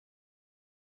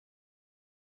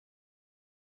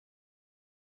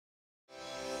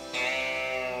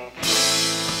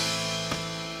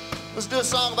Let's do a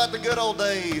song about the good old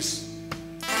days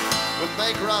when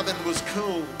bank robbing was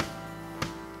cool.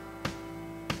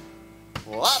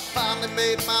 Well, I finally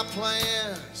made my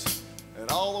plans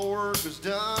and all the work was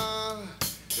done.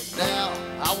 And now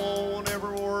I won't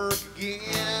ever work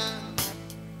again.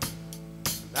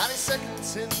 90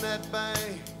 seconds in that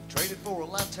bank, traded for a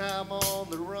lifetime on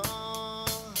the run.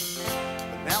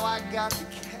 But now I got the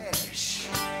cash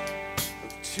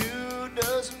with 2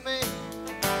 dozen men.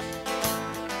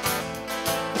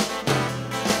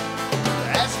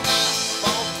 As night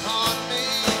falls upon me,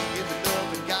 ended up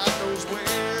and God knows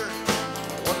where.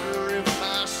 I wonder if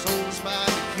my soul's mine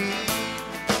to keep.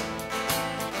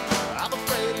 I'm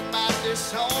afraid he might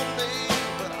disown me,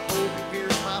 but I hope he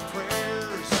hears my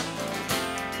prayers.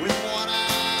 With one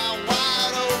eye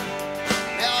wide open,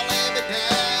 now lay me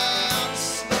down to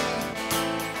sleep.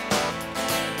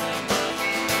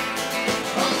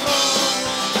 Oh,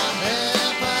 what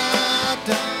have I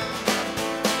done?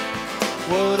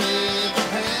 Whatever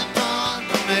happened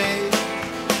to me?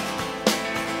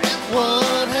 And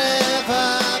what have I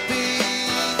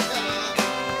become?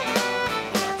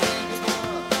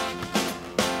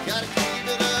 Gotta keep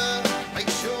it up, make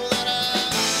sure that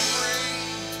I'm free.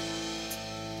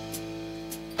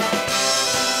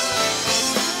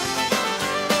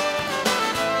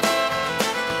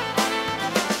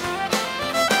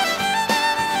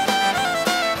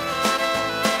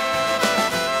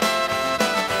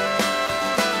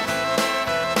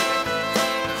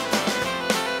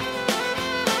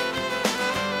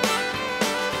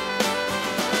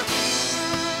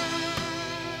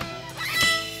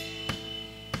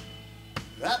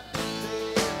 That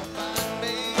day I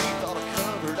finally thought I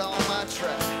covered all my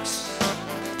tracks.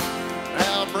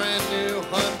 Now a brand new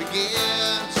hunt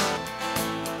begins.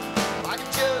 If I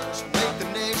could just make the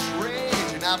next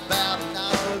range and I vow to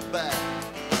not look back.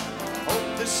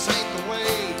 Hope this ain't the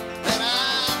way that I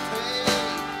pay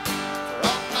for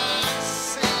all my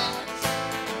sins.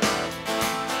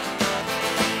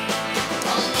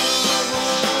 Oh,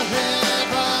 what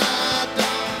have I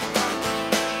done?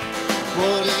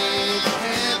 Whatever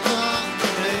happened to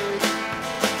me?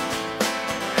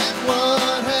 And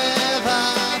what have I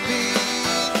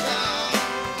become?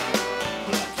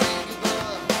 Keep it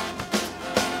up,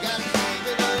 gotta keep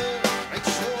it up, make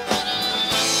sure that I'm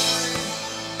free.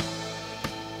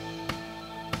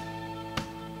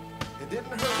 It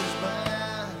didn't hurt as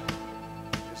bad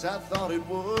as I thought it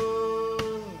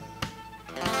would.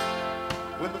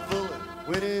 When the bullet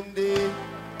went in deep,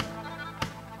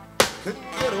 couldn't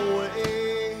get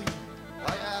away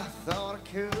like I thought I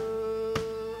could.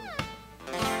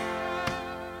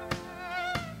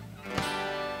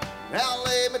 Now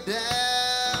lay me down